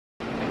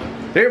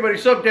Hey everybody,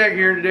 Subtac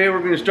here, and today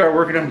we're going to start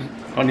working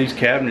on these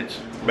cabinets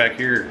back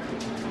here.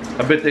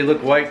 I bet they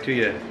look white to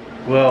you.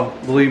 Well,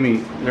 believe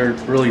me, they're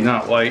really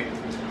not white,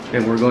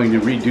 and we're going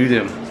to redo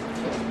them.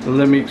 So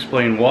let me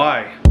explain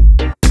why.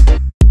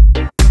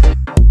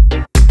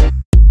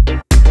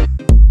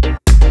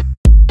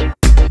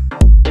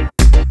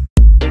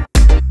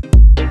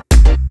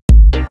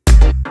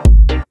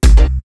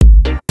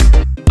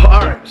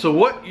 Alright, so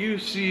what you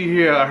see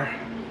here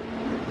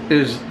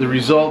is the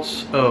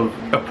results of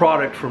a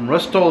product from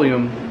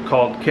Rustoleum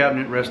called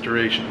Cabinet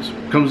Restorations.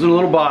 It comes in a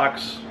little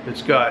box.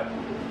 It's got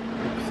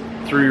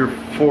 3 or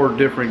 4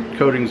 different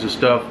coatings of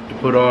stuff to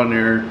put on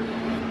there.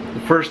 The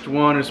first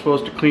one is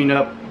supposed to clean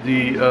up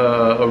the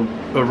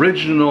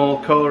original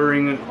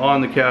coloring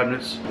on the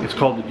cabinets. It's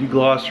called the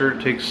deglosser.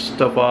 It takes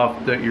stuff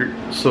off that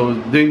so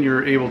then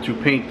you're able to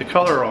paint the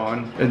color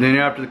on. And then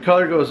after the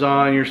color goes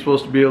on, you're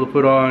supposed to be able to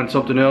put on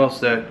something else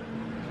that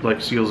like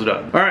seals it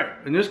up. All right,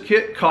 and this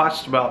kit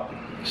costs about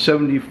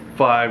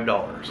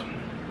 $75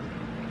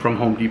 from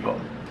Home Depot.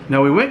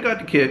 Now we went and got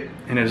the kit,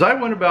 and as I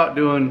went about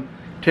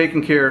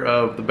taking care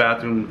of the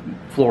bathroom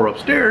floor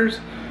upstairs,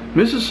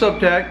 Mrs.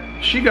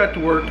 Subtac, she got to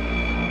work.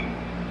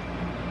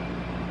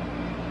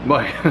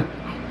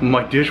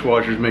 My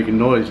dishwasher's making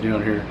noise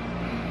down here.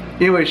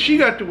 Anyway, she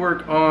got to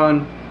work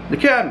on the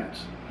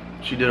cabinets.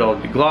 She did all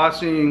the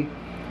deglossing,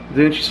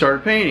 then she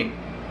started painting.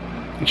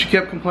 And she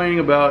kept complaining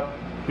about,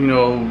 you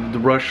know, the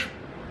brush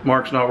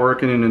marks not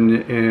working,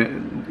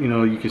 and you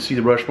know, you can see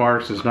the brush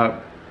marks, it's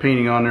not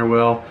painting on there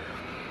well.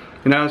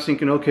 And I was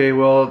thinking, okay,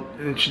 well,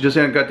 she just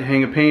hadn't got the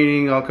hang of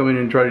painting, I'll come in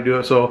and try to do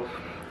it. So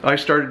I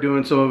started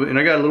doing some of it, and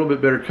I got a little bit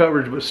better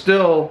coverage, but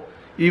still,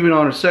 even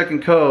on a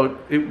second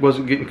coat, it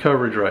wasn't getting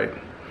coverage right.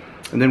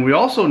 And then we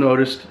also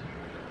noticed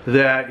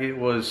that it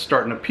was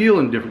starting to peel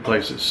in different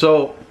places.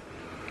 So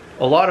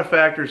a lot of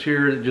factors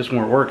here that just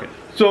weren't working.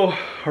 So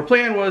our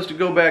plan was to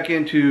go back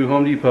into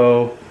Home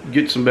Depot,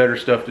 get some better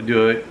stuff to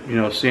do it, you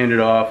know, sand it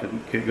off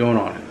and get going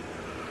on it.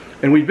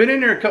 And we've been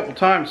in there a couple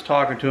times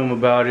talking to them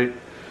about it,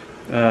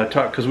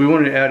 because we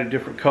wanted to add a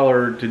different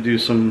color to do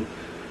some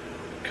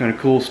kind of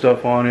cool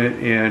stuff on it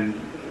and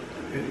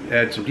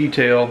add some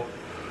detail.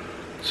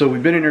 So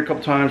we've been in there a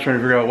couple times trying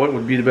to figure out what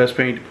would be the best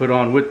paint to put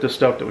on with the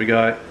stuff that we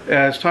got.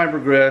 As time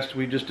progressed,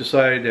 we just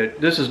decided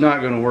that this is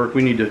not going to work.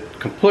 We need to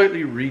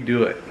completely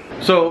redo it.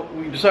 So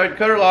we decided to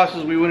cut our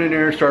losses. We went in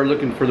there and started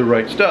looking for the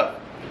right stuff.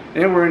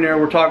 And we're in there,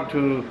 we're talking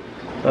to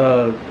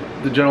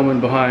the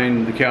gentleman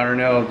behind the counter.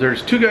 Now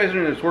there's 2 guys in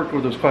there that's worked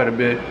with us quite a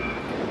bit,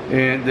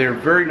 and they're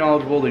very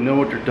knowledgeable. They know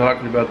what they're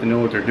talking about, they know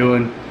what they're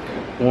doing.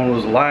 One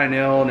was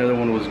Lionel and the other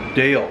one was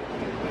Dale.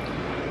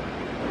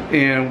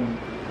 And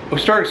we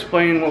started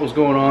explaining what was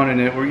going on, and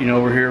that we're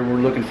here, we're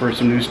looking for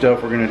some new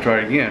stuff, we're going to try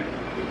it again.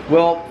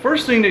 Well,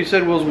 first thing they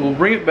said was, we'll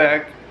bring it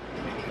back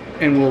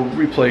and we'll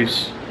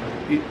replace,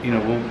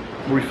 we'll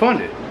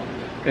refund it.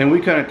 And we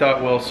kind of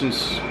thought, well,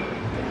 since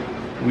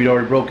we'd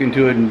already broke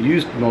into it and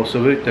used most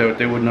of it, that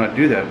they would not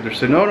do that. They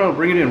said, no,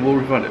 bring it in, we'll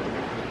refund it.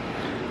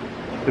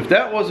 If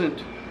that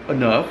wasn't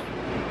enough,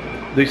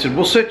 they said,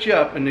 we'll set you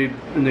up, and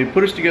they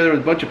put us together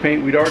with a bunch of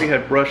paint. We'd already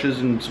had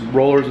brushes and some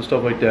rollers and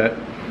stuff like that.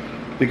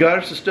 They got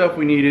us the stuff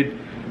we needed,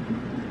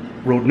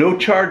 wrote no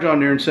charge on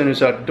there, and sent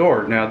us out the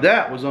door. Now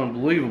that was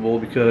unbelievable,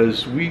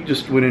 because we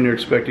just went in there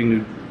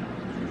expecting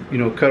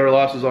to, cut our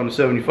losses on the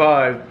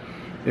 75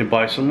 and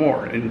buy some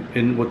more.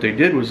 And what they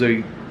did was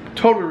they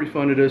totally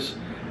refunded us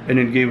and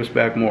then gave us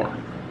back more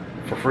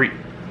for free.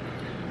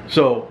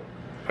 So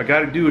I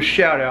got to do a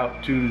shout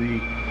out to the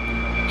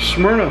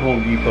Smyrna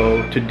Home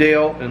Depot, to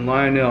Dale and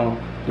Lionel.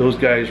 Those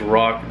guys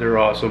rock, they're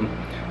awesome.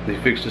 They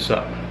fixed us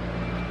up.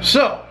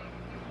 So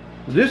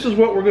this is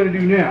what we're going to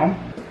do now.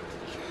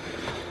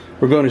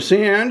 We're going to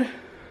sand,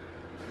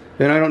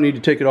 and I don't need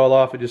to take it all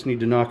off, I just need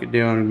to knock it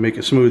down and make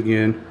it smooth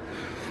again.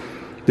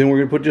 Then we're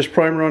going to put just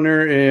primer on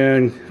there,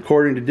 and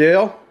according to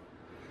Dale,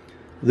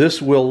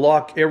 this will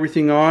lock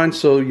everything on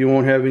so you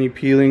won't have any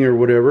peeling or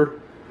whatever.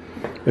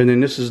 And then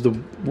this is the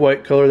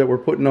white color that we're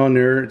putting on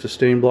there. It's a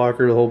stain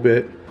blocker, the whole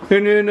bit.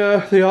 And then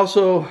they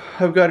also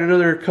have got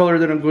another color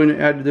that I'm going to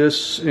add to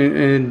this,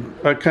 and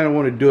I kind of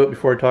want to do it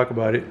before I talk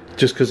about it,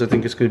 just because I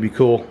think it's going to be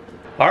cool.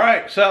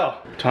 Alright, so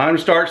time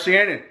to start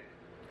sanding.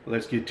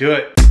 Let's get to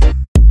it.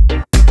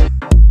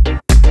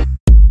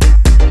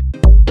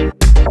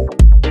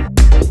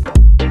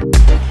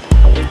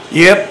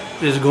 Yep,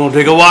 this is going to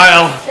take a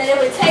while. Then it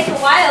would take a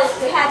while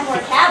if we had more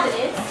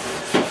cabinets.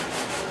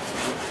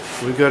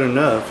 We got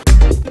enough.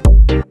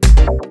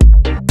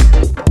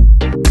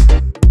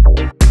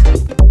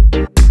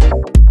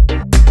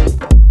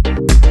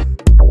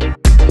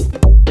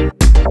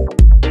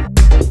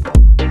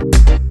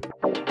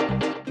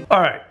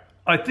 Alright,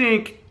 I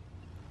think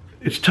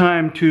it's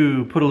time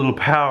to put a little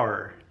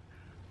power,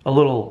 a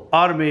little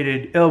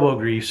automated elbow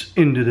grease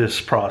into this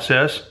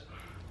process.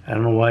 I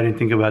don't know why I didn't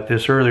think about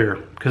this earlier,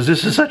 because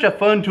this is such a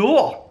fun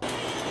tool.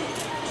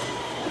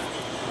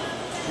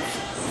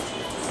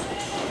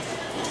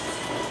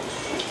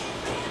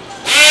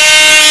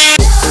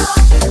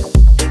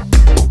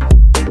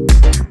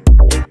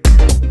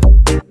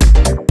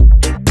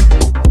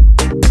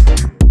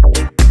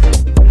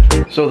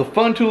 So the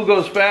fun tool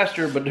goes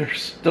faster, but there's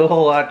still a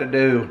lot to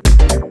do.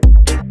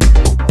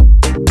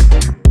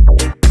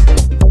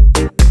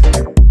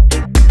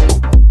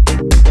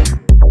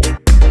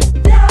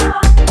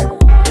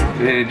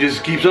 And it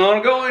just keeps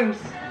on going,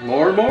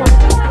 more and more.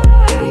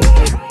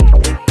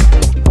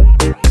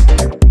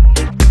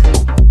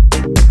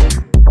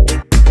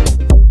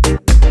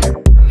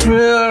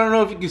 Well, I don't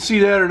know if you can see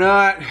that or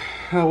not,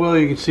 how well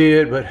you can see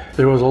it, but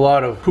there was a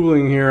lot of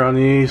pooling here on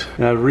these,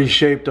 and I've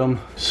reshaped them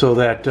so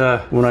that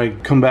when I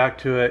come back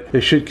to it, they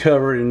should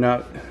cover it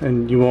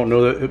and you won't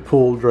know that it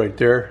pooled right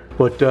there.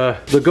 But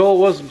the goal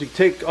wasn't to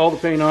take all the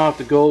paint off,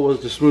 the goal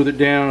was to smooth it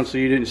down so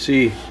you didn't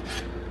see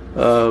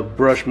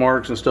brush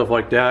marks and stuff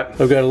like that.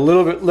 I've got a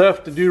little bit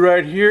left to do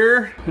right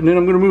here, and then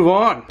I'm gonna move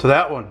on to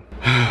that one.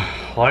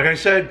 Like I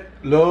said,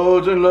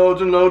 loads and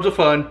loads and loads of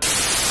fun.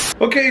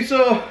 Okay,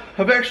 so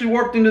I've actually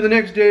warped into the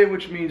next day,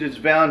 which means it's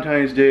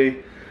Valentine's Day.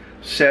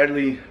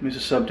 Sadly,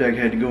 Mrs. Subtac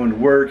had to go into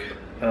work.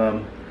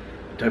 The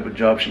type of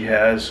job she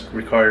has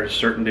requires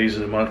certain days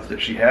of the month that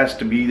she has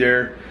to be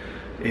there,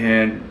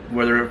 and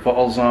whether it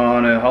falls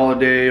on a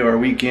holiday or a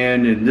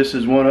weekend, and this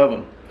is one of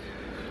them.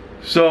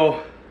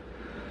 So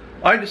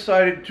I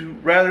decided to,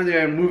 rather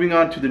than moving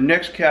on to the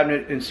next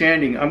cabinet and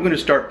sanding, I'm going to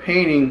start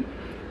painting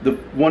the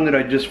one that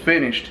I just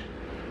finished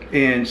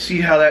and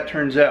see how that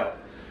turns out.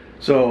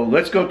 So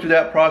let's go through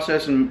that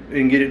process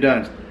and get it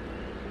done.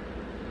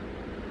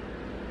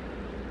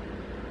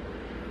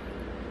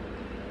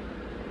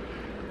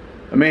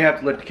 I may have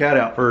to let the cat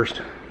out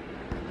first.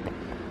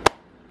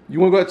 You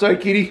want to go outside,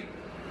 kitty?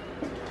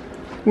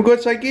 Want to go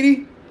outside,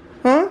 kitty?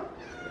 Huh?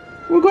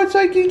 Want to go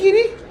outside,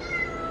 kitty?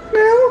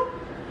 No?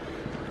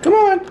 Come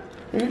on.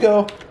 Here you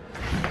go.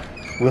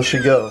 Will she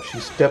go? She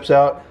steps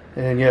out,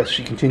 and yes,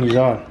 she continues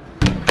on.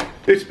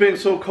 It's been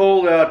so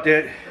cold out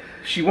that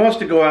she wants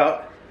to go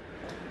out.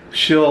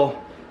 She'll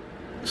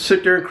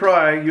sit there and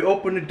cry. You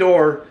open the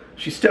door,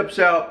 she steps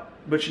out,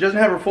 but she doesn't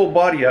have her full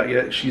body out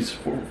yet. She's,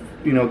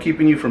 you know,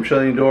 keeping you from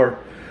shutting the door.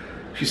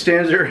 She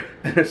stands there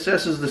and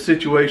assesses the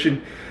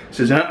situation,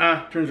 says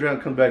turns around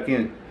and comes back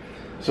in.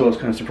 So I was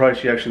kind of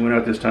surprised she actually went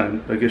out this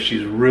time. I guess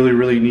she's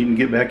really needing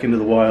to get back into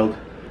the wild.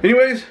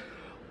 Anyways,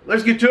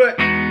 let's get to it.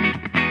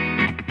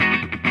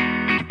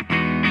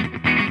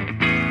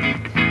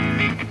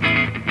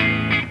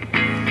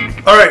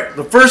 Alright,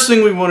 the first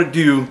thing we want to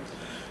do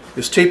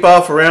is tape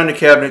off around the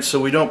cabinet so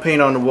we don't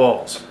paint on the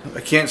walls.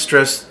 I can't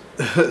stress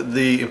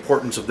the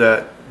importance of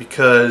that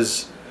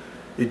because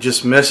it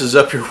just messes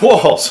up your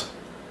walls.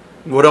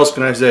 What else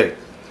can I say?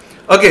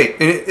 Okay,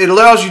 and it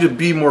allows you to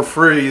be more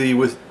free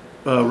with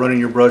running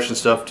your brush and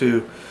stuff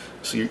too,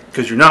 so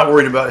because you're not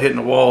worried about hitting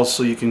the walls,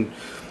 so you can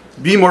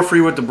be more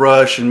free with the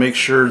brush and make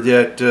sure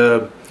that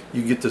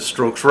you get the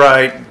strokes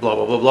right, blah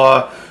blah blah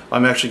blah.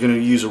 I'm actually going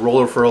to use a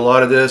roller for a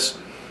lot of this,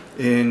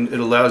 and it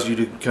allows you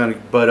to kind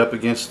of butt up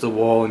against the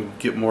wall and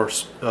get more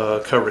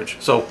coverage.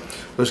 So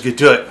let's get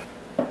to it.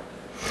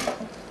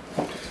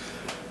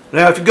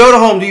 Now if you go to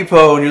Home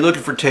Depot and you're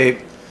looking for tape,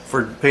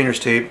 for painter's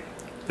tape,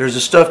 there's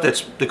the stuff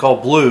they call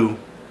blue,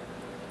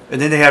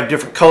 and then they have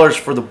different colors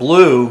for the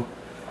blue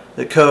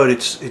that code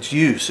its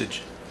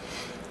usage.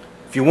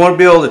 If you want to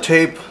be able to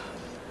tape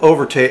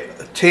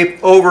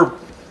over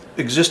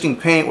existing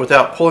paint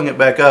without pulling it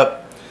back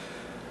up,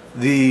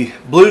 the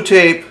blue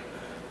tape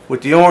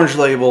with the orange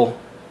label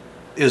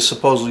is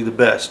supposedly the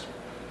best.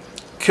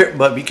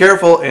 But be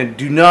careful and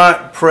do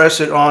not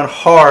press it on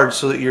hard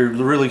so that you're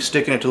really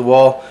sticking it to the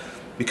wall,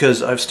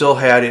 because I've still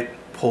had it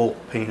pull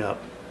paint up.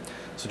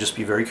 So just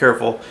be very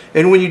careful.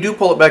 And when you do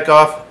pull it back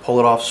off, pull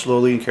it off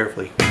slowly and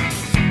carefully.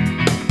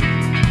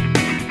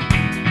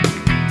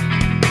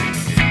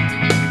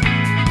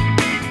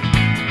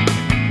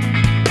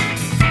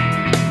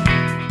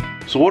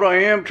 So what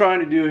I am trying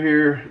to do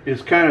here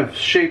is kind of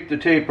shape the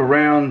tape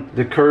around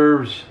the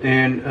curves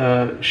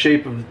and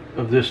shape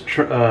of this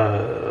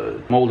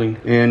molding.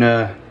 And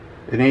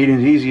it ain't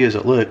as easy as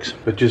it looks,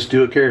 but just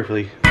do it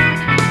carefully.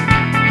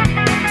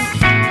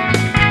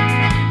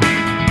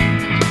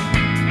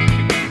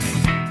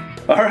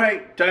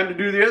 Alright, time to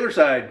do the other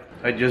side.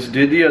 I just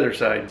did the other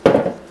side.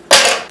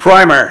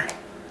 Primer.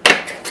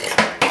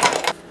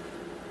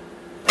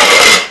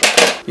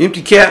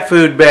 Empty cat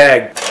food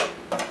bag.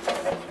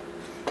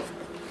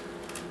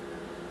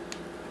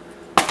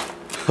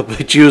 I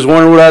bet you was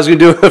wondering what I was going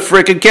to do with a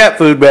freaking cat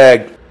food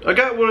bag. I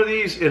got one of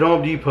these at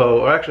Home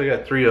Depot, or actually I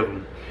got 3 of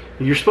them.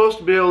 And you're supposed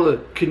to be able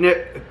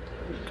to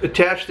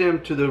attach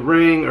them to the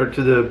ring or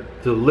to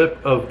the lip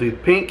of the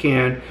paint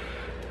can.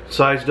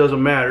 Size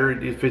doesn't matter,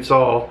 it fits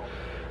all.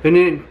 And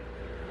then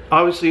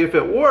obviously if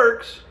it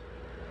works,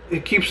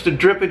 it keeps the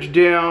drippage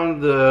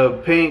down,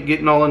 the paint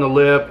getting all in the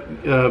lip,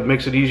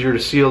 makes it easier to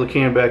seal the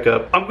can back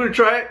up. I'm going to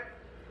try it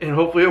and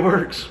hopefully it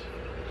works.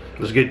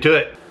 Let's get to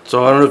it.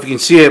 So I don't know if you can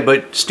see it,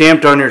 but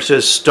stamped on there it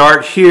says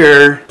start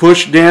here,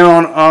 push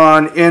down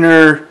on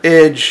inner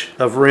edge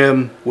of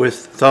rim with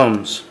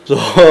thumbs.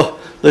 So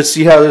let's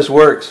see how this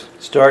works.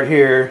 Start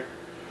here,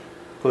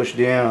 push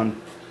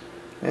down.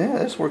 Yeah,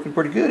 that's working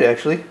pretty good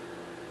actually.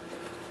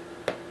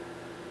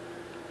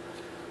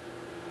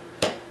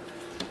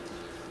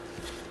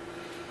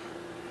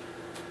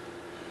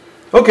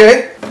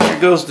 Okay, here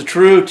goes the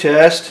true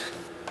test.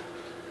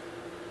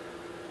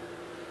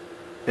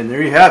 And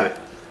there you have it.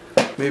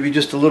 Maybe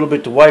just a little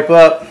bit to wipe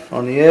up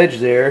on the edge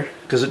there,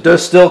 because it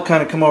does still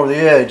kind of come over the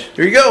edge.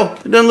 There you go.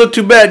 It doesn't look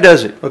too bad,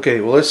 does it?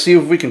 Okay, well, let's see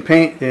if we can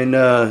paint and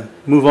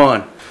move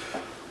on.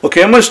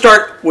 Okay, I'm going to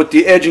start with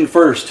the edging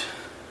first.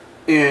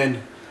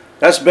 And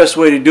that's the best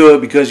way to do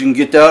it, because you can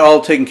get that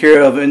all taken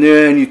care of, and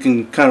then you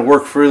can kind of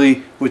work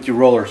freely with your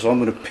roller. So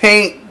I'm going to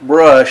paint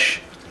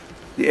brush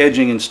the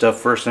edging and stuff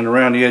first, and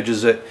around the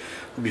edges that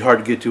will be hard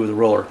to get to with a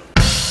roller.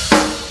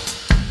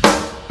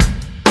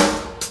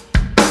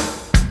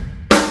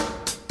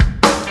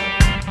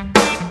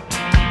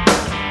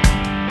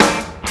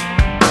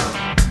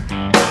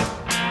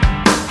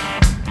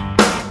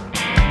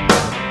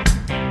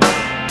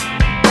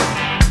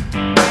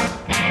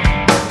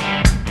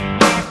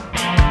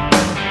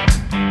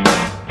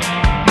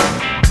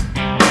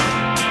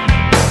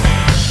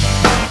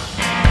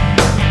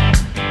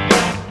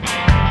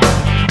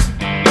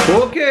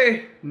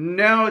 Okay,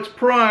 now it's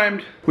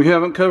primed. We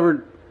haven't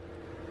covered,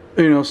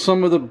 you know,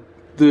 some of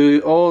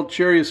the old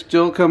cherry is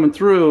still coming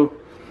through,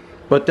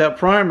 but that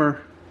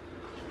primer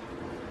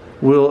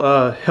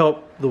will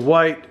help the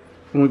white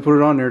when we put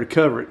it on there to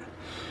cover it.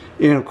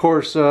 And of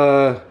course,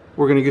 we're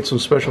going to get some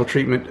special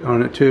treatment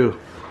on it too.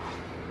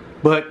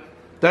 But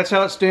that's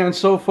how it stands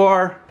so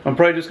far. I'm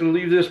probably just going to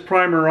leave this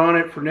primer on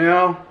it for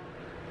now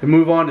and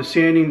move on to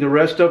sanding the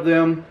rest of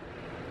them,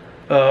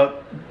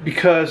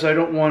 because I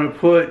don't want to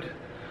put,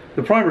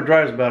 the primer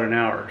dries about an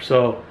hour,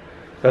 so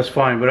that's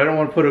fine, but I don't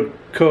want to put a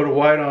coat of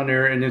white on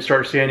there and then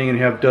start sanding and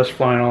have dust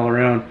flying all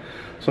around.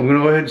 So I'm going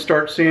to go ahead and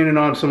start sanding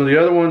on some of the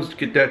other ones to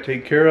get that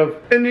taken care of.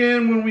 And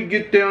then when we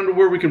get down to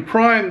where we can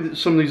prime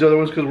some of these other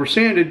ones because we're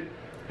sanded,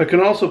 I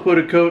can also put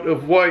a coat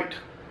of white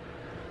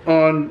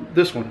on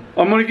this one.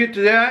 I'm going to get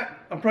to that.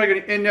 I'm probably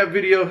going to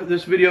end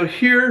this video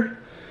here,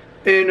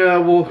 and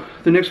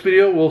the next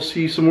video we'll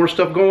see some more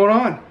stuff going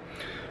on.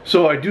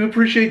 So I do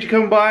appreciate you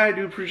coming by. I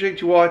do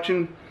appreciate you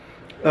watching.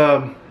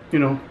 You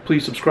know,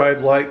 please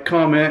subscribe, like,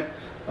 comment.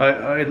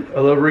 I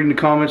love reading the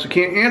comments. I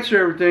can't answer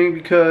everything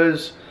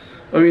because,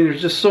 I mean, there's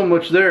just so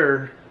much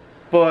there,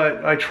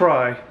 but I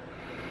try.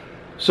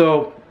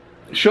 So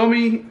show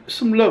me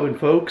some loving,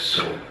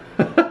 folks.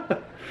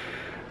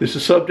 This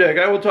is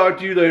Subtac. I will talk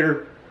to you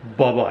later.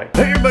 Bye-bye.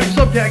 Hey everybody,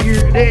 Subtac here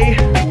today.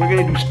 We're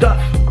going to do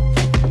stuff,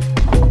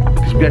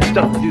 because we got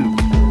stuff to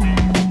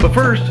do. But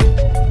first,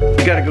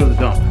 we got to go to the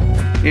dump.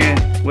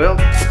 And, well,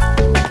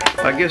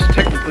 I guess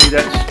technically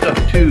that's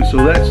stuff too, so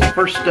that's the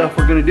first stuff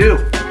we're going to do.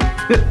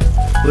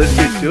 Let's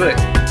get to it.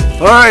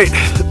 Alright,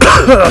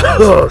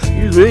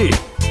 excuse me.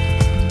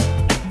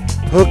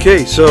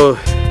 Okay, so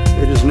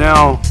it is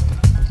now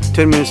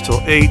 10 minutes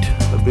till 8.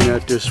 I've been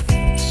at this,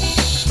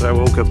 I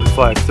woke up at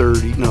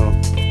 5:30,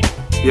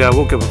 I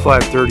woke up at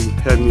 5:30,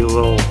 had me a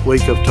little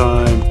wake up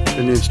time,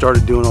 and then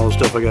started doing all the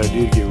stuff I got to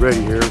do to get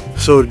ready here.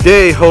 So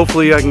today,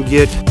 hopefully I can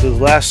get the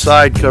last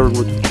side covered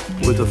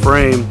with the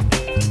frame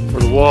for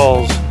the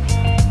walls.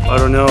 I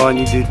don't know, I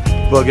need to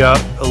bug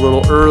out a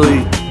little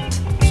early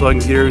so I can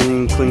get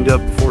everything cleaned up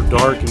before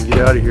dark and get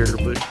out of here,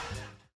 but